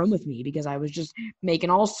out in a room with me because I was just making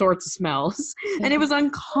all sorts of smells and it was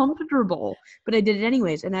uncomfortable, but I did it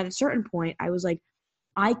anyways. And at a certain point I was like,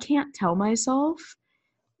 I can't tell myself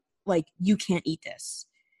like you can't eat this.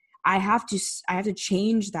 I have to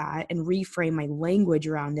change that and reframe my language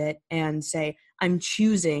around it and say I'm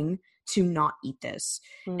choosing to not eat this,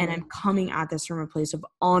 and Mm, I'm coming at this from a place of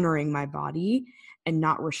honoring my body and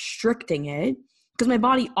not restricting it, because my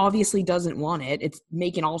body obviously doesn't want it. It's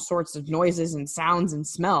making all sorts of noises and sounds and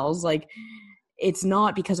smells. Like, it's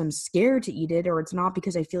not because I'm scared to eat it, or it's not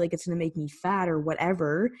because I feel like it's going to make me fat or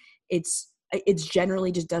whatever. It's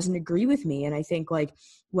generally just doesn't agree with me. And I think like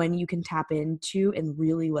when you can tap into and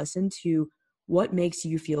really listen to what makes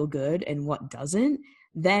you feel good and what doesn't,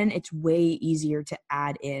 then it's way easier to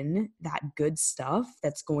add in that good stuff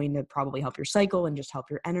that's going to probably help your cycle and just help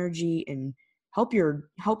your energy and help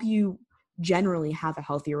you generally have a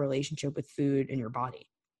healthier relationship with food and your body.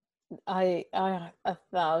 I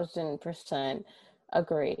 1,000%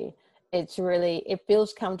 agree. It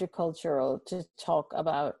feels countercultural to talk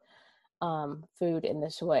about food in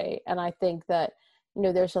this way. And I think that, you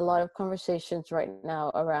know, there's a lot of conversations right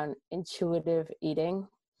now around intuitive eating,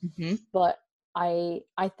 Mm-hmm. but I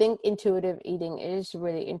think intuitive eating is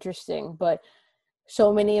really interesting, but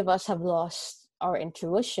so many of us have lost our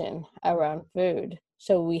intuition around food.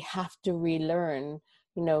 So we have to relearn,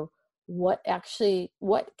 you know, what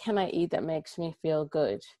can I eat that makes me feel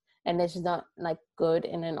good? And it's not like good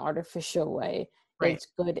in an artificial way. Right. It's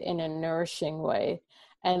good in a nourishing way.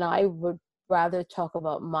 And I would rather talk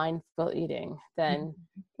about mindful eating than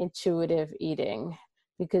Mhm. intuitive eating,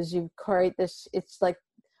 because you create this, it's like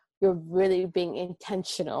you're really being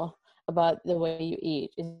intentional about the way you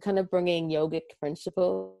eat. It's kind of bringing yogic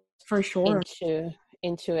principles For sure. into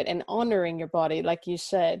into it and honoring your body, like you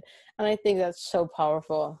said. And I think that's so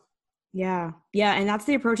powerful. Yeah. Yeah. And that's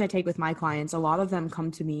the approach I take with my clients. A lot of them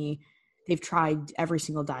come to me, they've tried every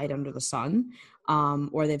single diet under the sun,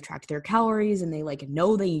 or they've tracked their calories and they like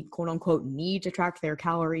know they quote unquote need to track their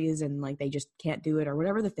calories and like they just can't do it or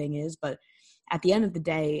whatever the thing is. But at the end of the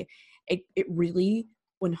day, it really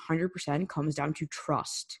 100% comes down to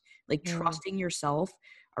trust, like Mm. trusting yourself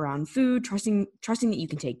around food, trusting that you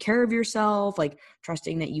can take care of yourself, like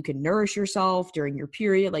trusting that you can nourish yourself during your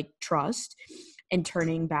period, like trust, and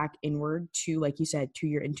turning back inward to, like you said, to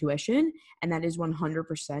your intuition. And that is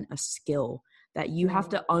 100% a skill that you have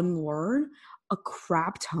Mm. to unlearn a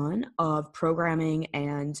crap ton of programming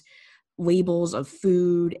and labels of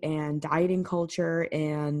food and dieting culture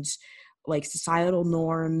and like societal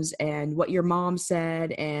norms and what your mom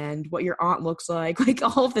said and what your aunt looks like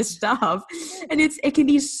all of this stuff. And it can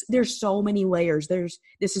be, there's so many layers.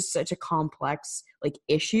 This is such a complex like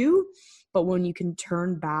issue, but when you can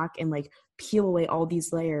turn back and like peel away all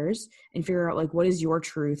these layers and figure out like what is your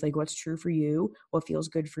truth, like what's true for you, what feels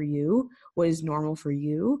good for you, what is normal for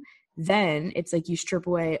you, then it's like you strip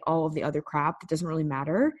away all of the other crap that doesn't really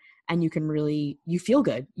matter, and you feel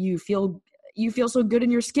good. You feel so good in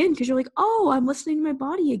your skin because you're like, oh, I'm listening to my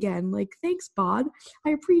body again. Like, thanks, bod.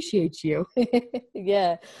 I appreciate you.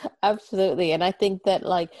 Yeah, absolutely. And I think that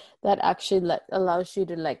like that actually allows you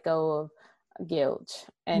to let go of guilt.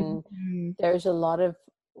 And Mm-hmm. there's a lot of,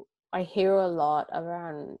 I hear a lot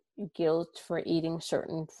around guilt for eating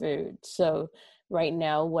certain foods. So right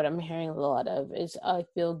now, what I'm hearing a lot of is I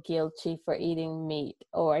feel guilty for eating meat,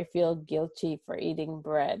 or I feel guilty for eating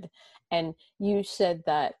bread. And you said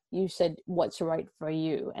what's right for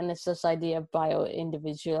you. And it's this idea of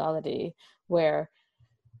bio-individuality, where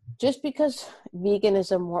just because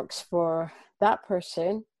veganism works for that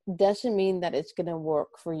person doesn't mean that it's going to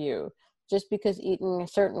work for you. Just because eating a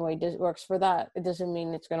certain way works for that, it doesn't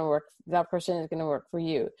mean it's going to work. That person is going to work for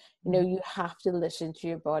you. You know, you have to listen to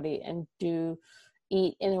your body and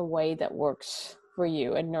eat in a way that works for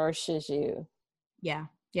you and nourishes you. Yeah.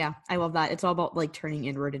 Yeah. I love that. It's all about like turning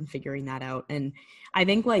inward and figuring that out. And I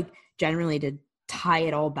think like generally to tie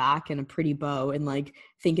it all back in a pretty bow and like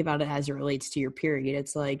think about it as it relates to your period,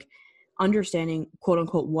 it's like understanding quote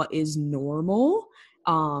unquote what is normal.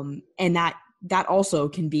 And that also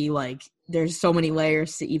can be like, there's so many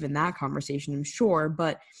layers to even that conversation, I'm sure.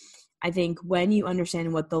 But I think when you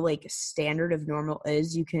understand what the like standard of normal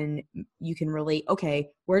is, you can relate, okay,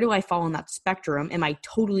 where do I fall on that spectrum? Am I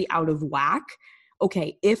totally out of whack?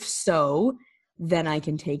 Okay, if so, then I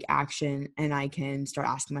can take action and I can start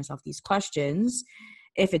asking myself these questions.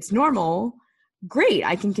 If it's normal, great,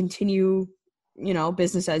 I can continue,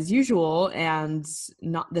 business as usual, and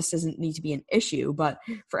this doesn't need to be an issue. But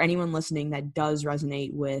for anyone listening that does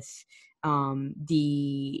resonate with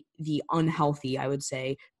the unhealthy, I would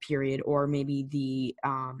say, period, or maybe the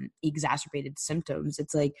exacerbated symptoms,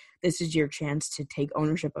 it's like this is your chance to take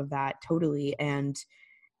ownership of that totally and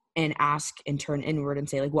ask and turn inward and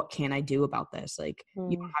say like, what can I do about this? Like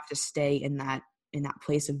you don't have to stay in that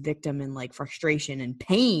place of victim and like frustration and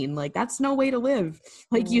pain. Like that's no way to live.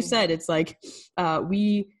 Like you said, it's like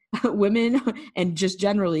we women and just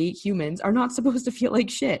generally humans are not supposed to feel like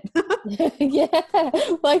shit. Yeah,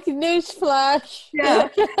 like newsflash. Yeah,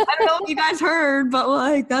 I don't know if you guys heard, but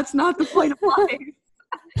like that's not the point of life.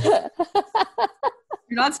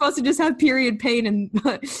 You're not supposed to just have period pain and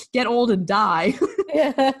get old and die.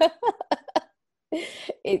 Yeah.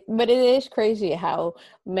 But it is crazy how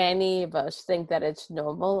many of us think that it's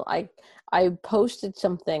normal. I posted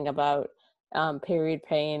something about period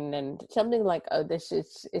pain and something like, oh,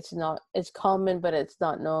 it's common, but it's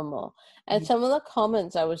not normal. And some of the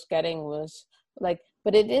comments I was getting was like,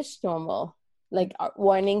 but it is normal, like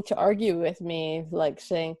wanting to argue with me, like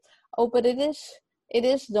saying, oh, but it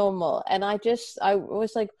is normal. And I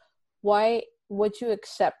was like, why would you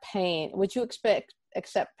accept pain? Would you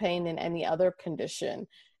accept pain in any other condition?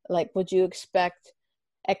 Like, would you accept,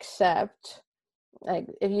 like,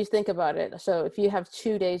 if you think about it, so if you have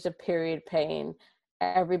 2 days of period pain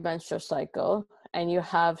every menstrual cycle, and you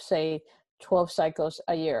have, say, 12 cycles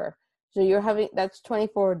a year, so that's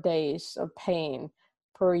 24 days of pain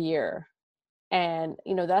per year, and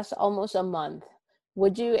that's almost a month.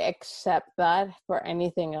 Would you accept that for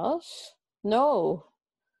anything else? No.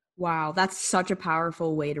 Wow, that's such a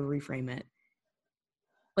powerful way to reframe it.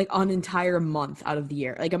 Like an entire month out of the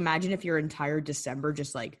year. Like imagine if your entire December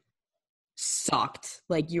just like sucked.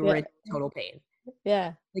 Like you were in total pain.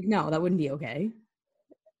 Yeah. Like no, that wouldn't be okay.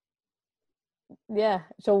 Yeah.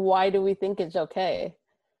 So why do we think it's okay?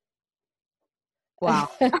 Wow.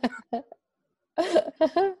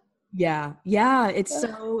 Yeah. It's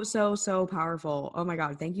so powerful. Oh my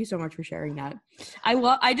God. Thank you so much for sharing that.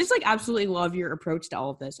 I just like absolutely love your approach to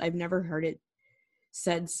all of this. I've never heard it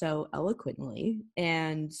said so eloquently.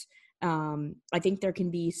 And I think there can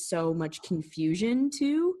be so much confusion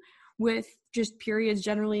too with just periods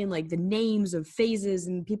generally and like the names of phases,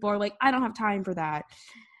 and people are like, I don't have time for that.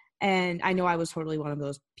 And I know I was totally one of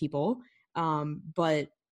those people. But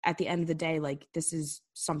at the end of the day, like this is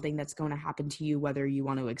something that's going to happen to you whether you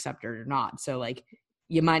want to accept it or not. So like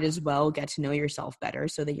you might as well get to know yourself better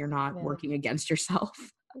so that you're not working against yourself.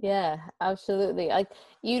 Yeah, absolutely. Like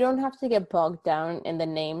you don't have to get bogged down in the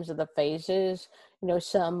names of the phases.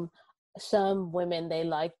 Some women, they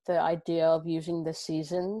like the idea of using the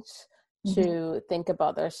seasons to think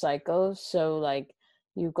about their cycles. So like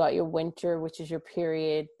You've got your winter, which is your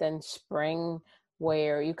period, then spring,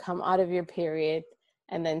 where you come out of your period,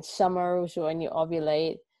 and then summer is when you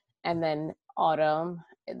ovulate, and then autumn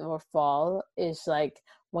or fall is like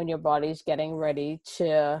when your body's getting ready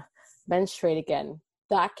to menstruate again.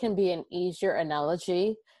 That can be an easier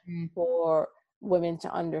analogy Mm. for women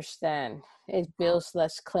to understand. It Wow. feels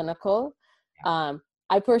less clinical.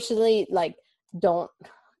 I personally like don't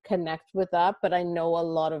connect with that, but I know a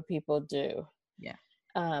lot of people do. Yeah.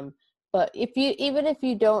 Um, but even if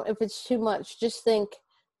you don't, if it's too much, just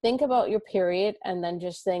think about your period, and then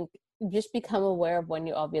just become aware of when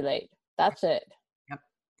you ovulate. That's it. Yep.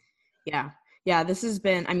 Yeah. Yeah. This has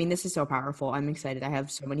been, I mean, this is so powerful. I'm excited. I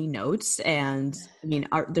have so many notes, and I mean,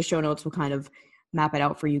 the show notes will kind of map it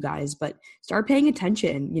out for you guys, but start paying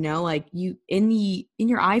attention, like you in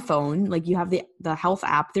your iPhone, like you have the health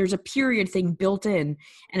app, there's a period thing built in.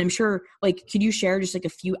 And I'm sure, like, could you share just like a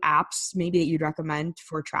few apps maybe that you'd recommend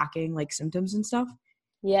for tracking like symptoms and stuff?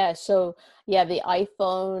 Yeah, so yeah, the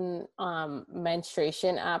iPhone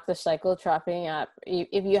menstruation app, the cycle tracking app,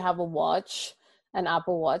 if you have a watch, an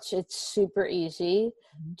Apple Watch, it's super easy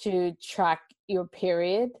Mhm. to track your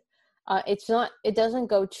period. It doesn't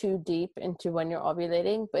go too deep into when you're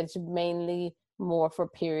ovulating, but it's mainly more for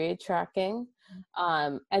period tracking.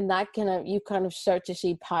 And that you kind of start to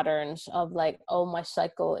see patterns of like, oh, my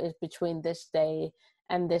cycle is between this day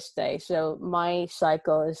and this day. So my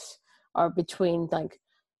are between like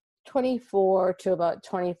 24 to about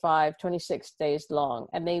 25, 26 days long,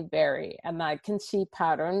 and they vary, and I can see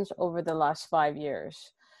patterns over the last 5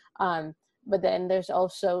 years. But then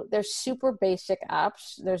there's super basic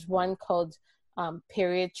apps. There's one called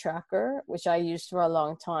Period Tracker, which I used for a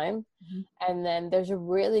long time. Mhm. And then there's a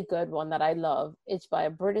really good one that I love. It's by a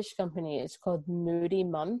British company. It's called Moody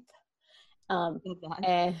Month. Love that.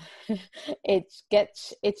 And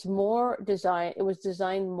it's more designed, it was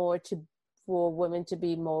designed more to for women to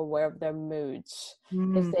be more aware of their moods,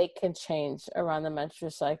 because Mm, they can change around the menstrual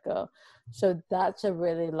cycle. So that's a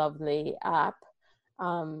really lovely app.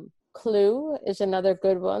 Clue is another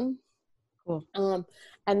good one. cool.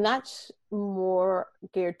 And that's more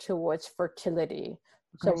geared towards fertility.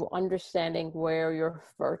 Okay. So understanding where you're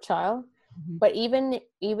fertile. Mhm. But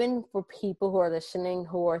even for people who are listening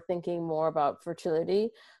who are thinking more about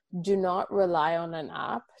fertility, do not rely on an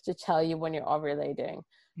app to tell you when you're ovulating.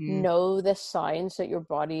 Mm, Know the signs that your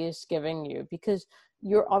body is giving you, because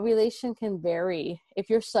your ovulation can vary. If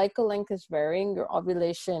your cycle length is varying, your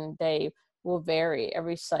ovulation day will vary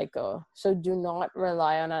every cycle. So do not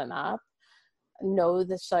rely on an app. Know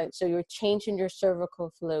the site. So you're changing your cervical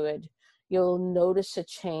fluid. You'll notice a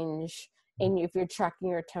change if you're tracking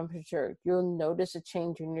your temperature, you'll notice a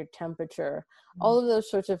change in your temperature. mm, All of those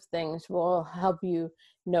sorts of things will help you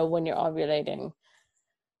know when you're ovulating.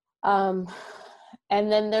 Um,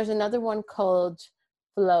 and then there's another one called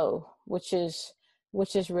Flow, which is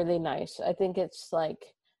really nice. I think it's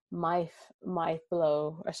like my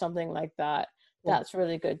Flow or something like that. cool. That's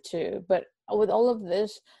really good too. But with all of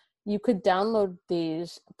this, you could download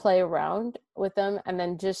these, play around with them, and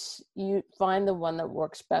then just you find the one that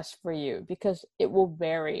works best for you, because it will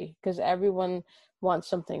vary, because everyone wants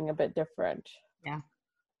something a bit different. Yeah.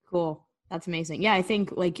 Cool. That's amazing. Yeah, I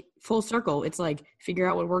think like full circle, it's like figure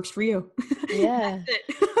out what works for you. Yeah, That's it.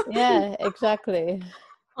 yeah, exactly.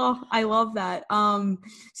 Oh, I love that.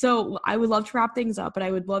 So I would love to wrap things up, but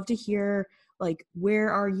I would love to hear like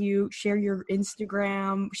where are you? Share your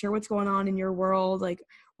Instagram, share what's going on in your world. Like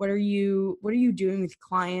what are you doing with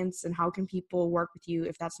clients, and how can people work with you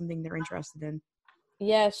if that's something they're interested in?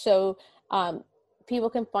 Yeah, so people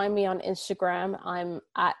can find me on Instagram. I'm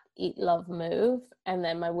at Eat Love Move, and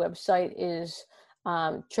then my website is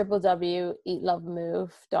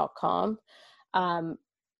www.eatlovemove.com. Um,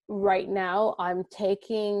 right now, I've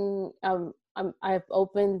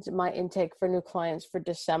opened my intake for new clients for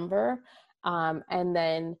December, and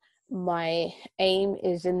then my aim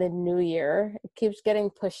is in the new year. It keeps getting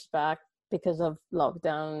pushed back because of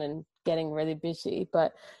lockdown and getting really busy,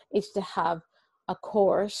 but it's to have a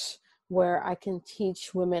course where I can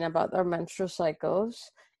teach women about their menstrual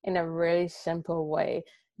cycles in a really simple way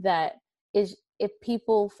that is, if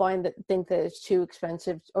people think that it's too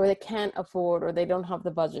expensive, or they can't afford, or they don't have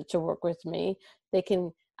the budget to work with me, they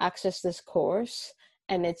can access this course,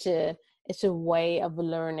 and it's a way of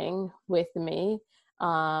learning with me,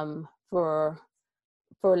 for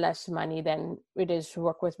less money than it is to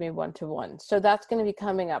work with me one-to-one. So that's going to be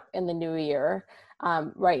coming up in the new year.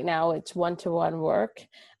 Right now it's one-to-one work.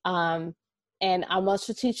 Um, And I'm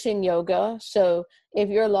also teaching yoga. So if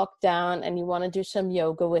you're locked down and you want to do some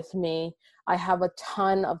yoga with me, I have a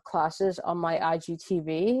ton of classes on my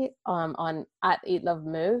IGTV on at Eat Love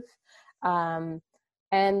Move. And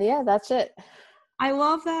yeah, that's it. I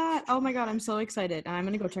love that. Oh my God, I'm so excited. And I'm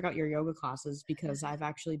going to go check out your yoga classes because I've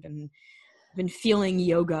actually been feeling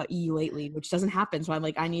yoga-y lately, which doesn't happen. So I'm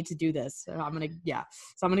like, I need to do this. So I'm going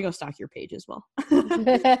to go stalk your page as well.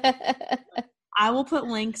 I will put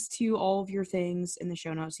links to all of your things in the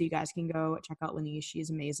show notes so you guys can go check out Lanice. She is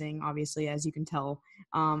amazing, obviously, as you can tell.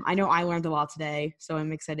 I know I learned a lot today, so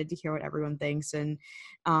I'm excited to hear what everyone thinks. And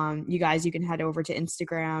you guys, you can head over to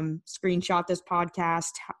Instagram, screenshot this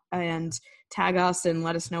podcast, and tag us and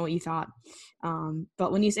let us know what you thought.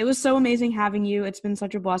 But Lanice, it was so amazing having you. It's been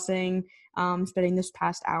such a blessing spending this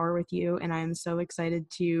past hour with you, and I'm so excited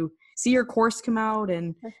to see your course come out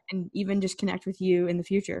and even just connect with you in the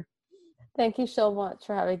future. Thank you so much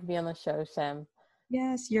for having me on the show, Sam.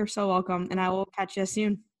 Yes, you're so welcome. And I will catch you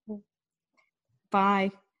soon.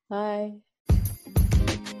 Bye. Bye.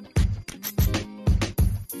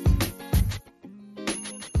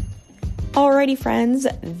 Alrighty, friends,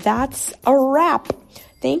 that's a wrap.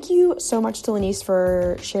 Thank you so much to Lanice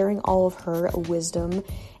for sharing all of her wisdom.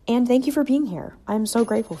 And thank you for being here. I'm so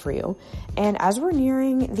grateful for you. And as we're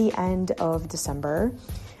nearing the end of December,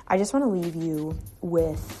 I just want to leave you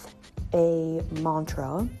with a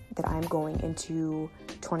mantra that I'm going into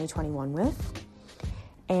 2021 with,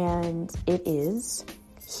 and it is: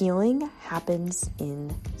 healing happens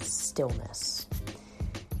in stillness.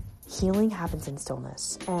 Healing happens in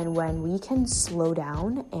stillness, and when we can slow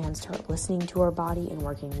down and start listening to our body and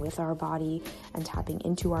working with our body and tapping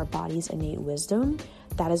into our body's innate wisdom,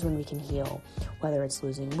 that is when we can heal. Whether it's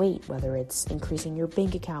losing weight, whether it's increasing your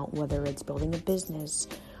bank account, whether it's building a business,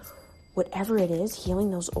 whatever it is,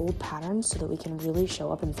 healing those old patterns so that we can really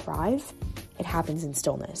show up and thrive, it happens in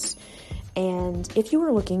stillness. And if you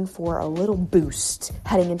are looking for a little boost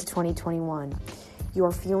heading into 2021,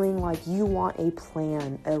 you're feeling like you want a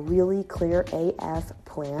plan, a really clear AF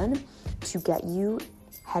plan to get you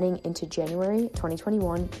heading into January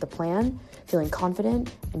 2021, the plan, feeling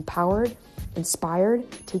confident, empowered, inspired,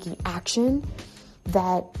 taking action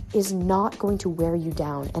that is not going to wear you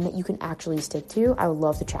down and that you can actually stick to, I would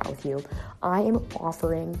love to chat with you. I am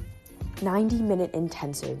offering 90-minute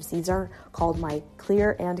intensives. These are called my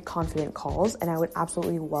clear and confident calls, and I would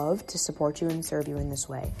absolutely love to support you and serve you in this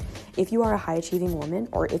way. If you are a high-achieving woman,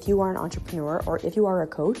 or if you are an entrepreneur, or if you are a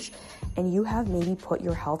coach, and you have maybe put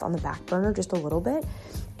your health on the back burner just a little bit,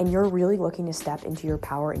 and you're really looking to step into your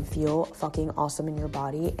power and feel fucking awesome in your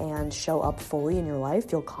body and show up fully in your life,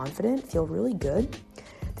 feel confident, feel really good,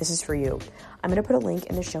 this is for you. I'm going to put a link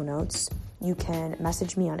in the show notes. You can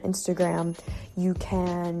message me on Instagram. You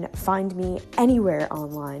can find me anywhere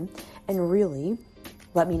online and really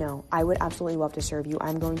let me know. I would absolutely love to serve you.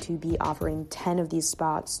 I'm going to be offering 10 of these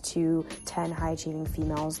spots to 10 high-achieving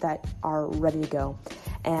females that are ready to go.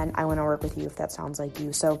 And I want to work with you if that sounds like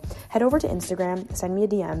you. So head over to Instagram, send me a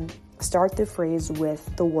DM, start the phrase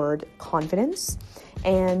with the word confidence,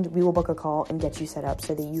 and we will book a call and get you set up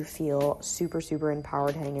so that you feel super, super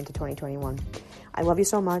empowered heading into 2021. I love you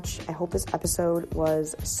so much. I hope this episode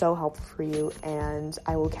was so helpful for you, and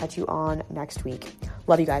I will catch you on next week.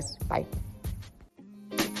 Love you guys. Bye.